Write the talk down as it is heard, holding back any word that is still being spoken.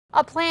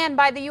A plan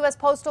by the U.S.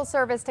 Postal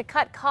Service to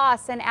cut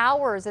costs and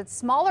hours at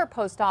smaller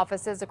post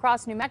offices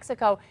across New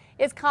Mexico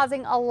is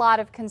causing a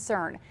lot of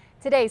concern.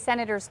 Today,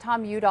 Senators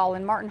Tom Udall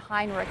and Martin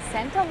Heinrich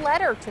sent a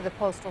letter to the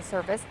Postal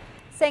Service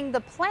saying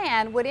the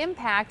plan would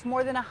impact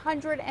more than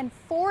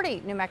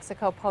 140 New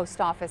Mexico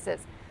post offices.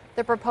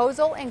 The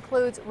proposal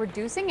includes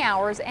reducing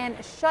hours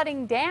and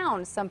shutting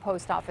down some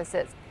post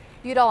offices.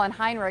 Udall and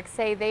Heinrich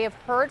say they have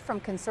heard from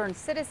concerned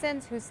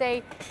citizens who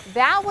say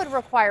that would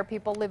require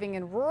people living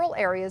in rural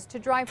areas to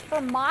drive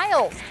for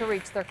miles to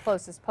reach their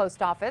closest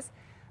post office.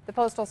 The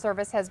Postal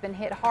Service has been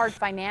hit hard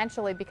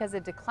financially because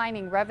of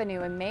declining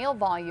revenue and mail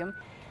volume.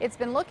 It's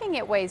been looking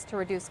at ways to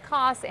reduce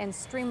costs and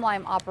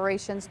streamline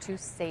operations to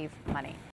save money.